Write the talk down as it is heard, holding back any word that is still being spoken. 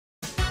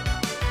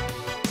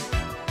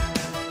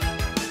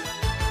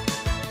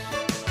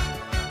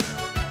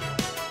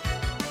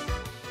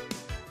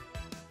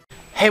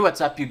Hey,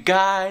 what's up you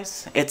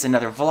guys? It's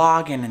another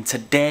vlog, and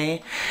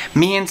today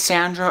me and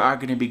Sandra are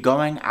going to be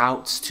going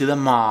out to the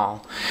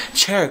mall.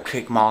 Cherry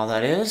Creek Mall,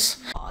 that is.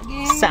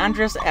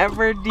 Sandra's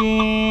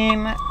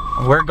Everdeen.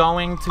 We're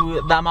going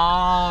to the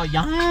mall.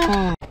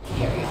 Yeah.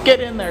 Get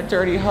in there,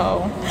 dirty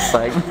hoe. It's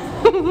like,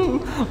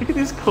 look at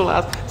these cool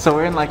ass. So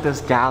we're in like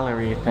this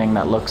gallery thing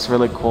that looks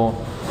really cool.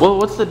 Well,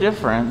 what's the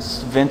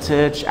difference?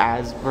 Vintage,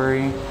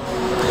 Asbury.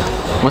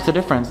 What's the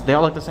difference? They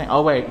all look the same.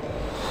 Oh wait.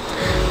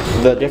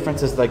 The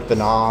difference is like the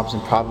knobs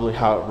and probably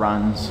how it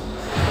runs.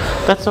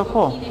 That's so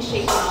cool.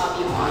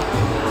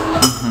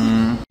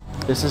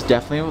 This is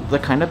definitely the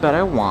kind of bed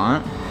I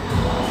want.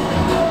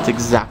 It's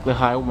exactly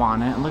how I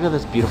want it. And look at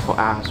this beautiful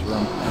ass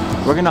room.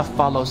 We're gonna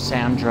follow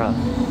Sandra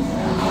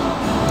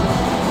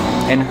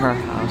in her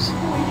house.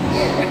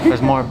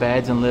 There's more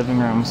beds and living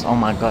rooms. Oh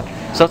my god.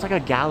 So it's like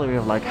a gallery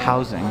of like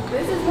housing.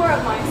 This is more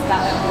of my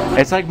style.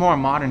 It's like more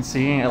modern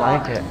seeing. I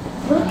like it.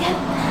 Look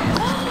at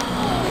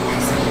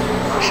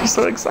She's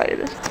so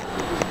excited.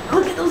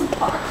 Look at those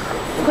blocks.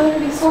 Look at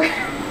these sore.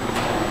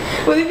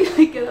 What if you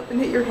like get up and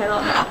hit your head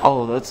on that?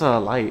 Oh, that's a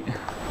light.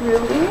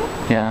 Really?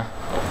 Yeah.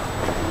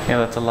 Yeah,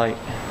 that's a light.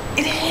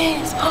 It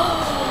is.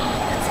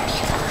 That's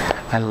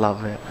beautiful. I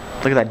love it.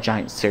 Look at that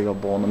giant cereal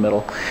bowl in the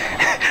middle.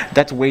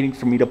 That's waiting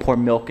for me to pour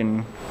milk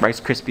and Rice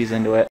Krispies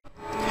into it.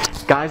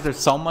 Guys, there's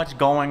so much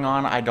going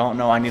on. I don't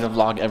know. I need to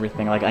vlog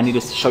everything. Like, I need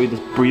to show you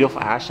this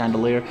beautiful ash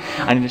chandelier.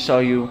 I need to show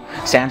you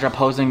Sandra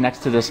posing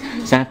next to this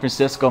San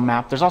Francisco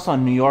map. There's also a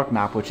New York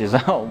map, which is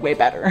way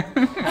better.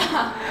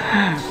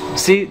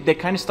 See, they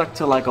kind of stuck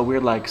to like a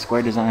weird like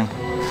square design.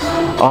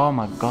 Oh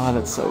my god,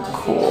 that's so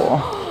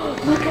cool.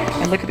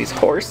 And look at these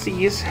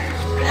horsies.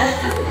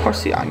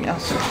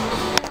 Horsianas.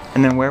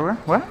 And then where?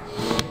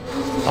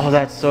 Oh,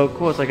 that's so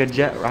cool. It's like a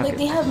jet rocket. Like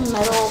they have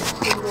metal.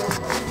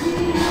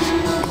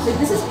 Like,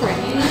 this is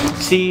pretty.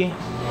 See,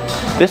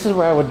 this is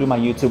where I would do my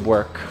YouTube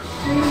work.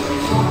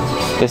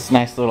 This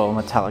nice little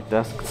metallic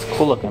desk. It's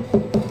cool looking.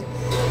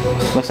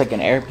 Looks like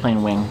an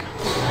airplane wing.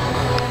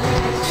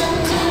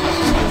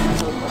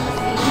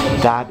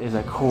 That is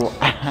a cool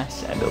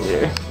ass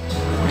chandelier.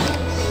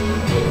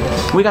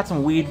 We got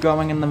some weed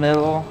growing in the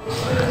middle.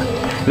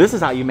 This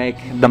is how you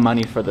make the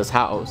money for this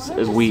house,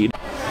 is weed.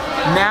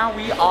 Now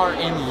we are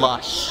in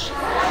Lush.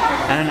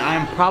 And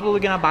I'm probably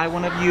gonna buy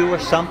one of you or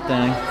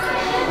something.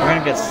 We're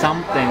gonna get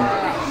something.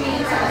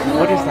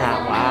 What is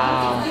that?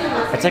 Wow.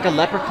 It's like a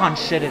leprechaun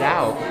shitted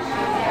out.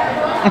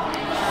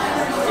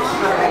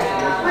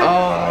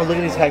 Oh, look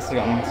at these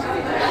hyacinths.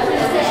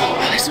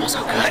 Oh, they smell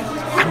so good.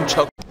 I'm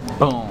choking.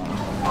 Boom.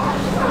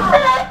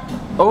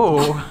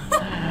 Oh.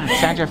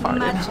 Sandra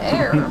farted.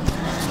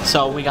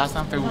 So we got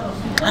something.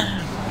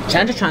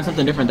 Sandra's trying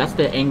something different. That's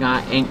the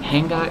Shanghai Angus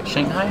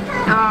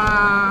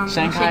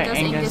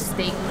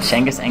steak.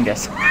 Shanghai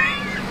Angus.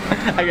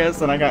 I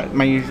guess, and I got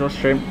my usual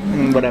shrimp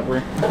and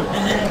whatever.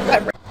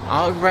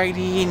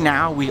 Alrighty,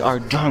 now we are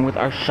done with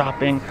our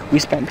shopping. We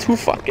spent too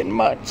fucking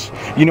much.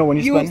 You know when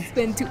you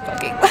spend too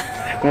fucking much.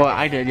 Well,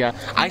 I did, yeah.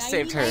 I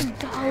saved her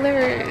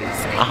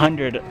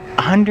 $99.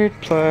 $100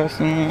 plus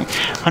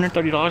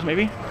 $130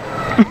 maybe.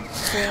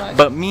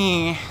 But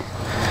me,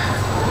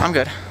 I'm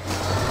good.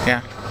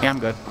 Yeah, I'm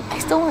good. I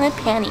still wanted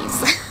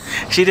panties.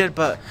 She did,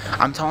 but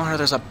I'm telling her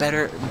there's a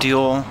better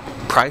deal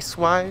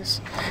price-wise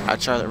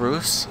at Charlotte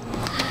Russe.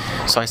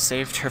 So I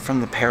saved her from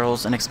the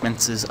perils and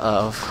expenses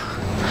of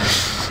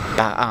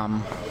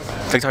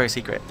Victoria's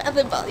Secret.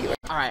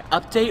 Alright,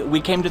 update.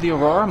 We came to the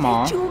Aurora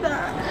Mall.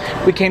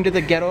 We came to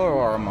the ghetto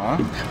Aurora Mall.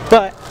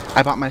 But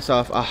I bought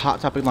myself a Hot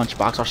Topic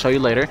lunchbox. I'll show you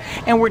later.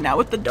 And we're now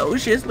with the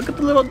Doges. Look at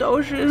the little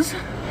Doges.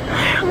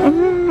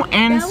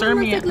 And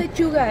Sermia. That would look like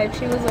Lechuga if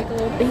she was like a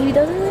little baby,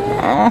 doesn't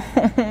it? Oh,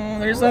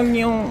 they're so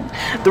cute.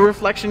 The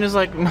reflection is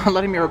like not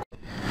letting me record.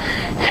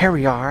 Here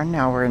we are.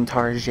 Now we're in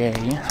Target.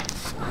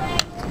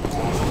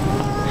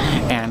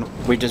 And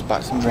we just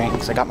bought some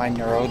drinks. I got my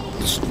neuro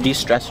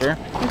de-stressor.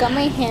 I got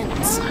my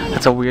hints.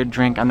 It's a weird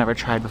drink I've never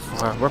tried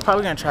before. We're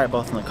probably gonna try it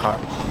both in the car.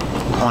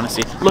 I wanna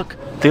see. Look,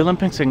 the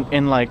Olympics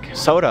in like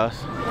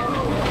sodas.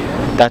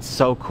 That's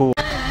so cool.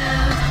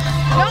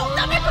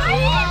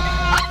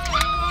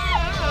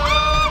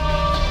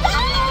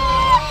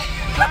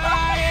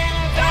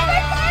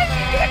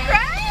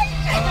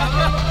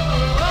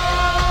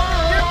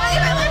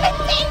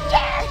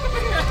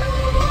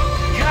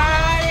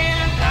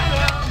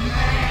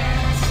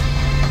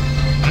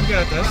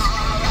 At this.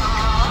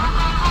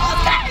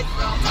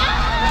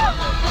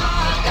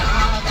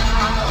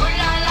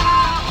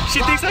 She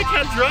thinks I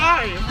can't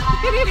drive.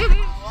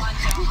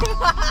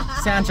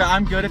 Sandra,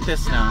 I'm good at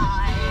this now.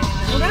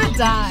 We're gonna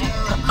die.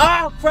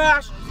 Oh,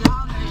 crash!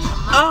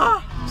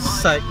 Oh,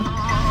 psych.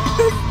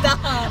 Stop.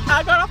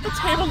 I got off the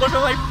table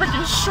looking like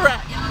freaking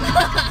Shrek.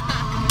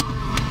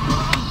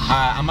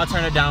 Alright, I'm gonna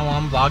turn it down while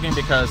I'm vlogging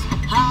because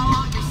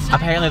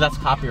apparently that's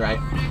copyright.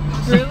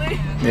 Really?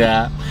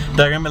 Yeah.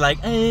 They're gonna be like,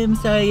 I'm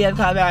sorry you have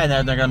copyright,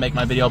 and they're gonna make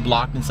my video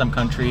blocked in some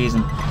countries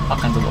and all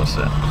kinds of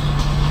bullshit.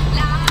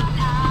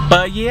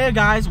 But yeah,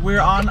 guys, we're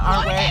on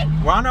our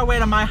way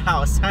to my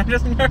house. I'm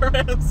just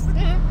nervous.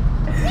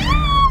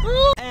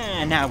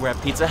 And now we're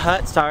at Pizza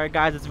Hut. Sorry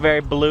guys, it's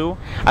very blue.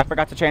 I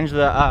forgot to change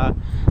the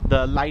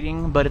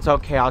lighting, but it's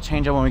okay. I'll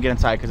change it when we get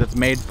inside because it's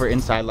made for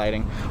inside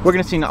lighting. We're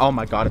gonna see now. Oh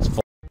my god, it's full.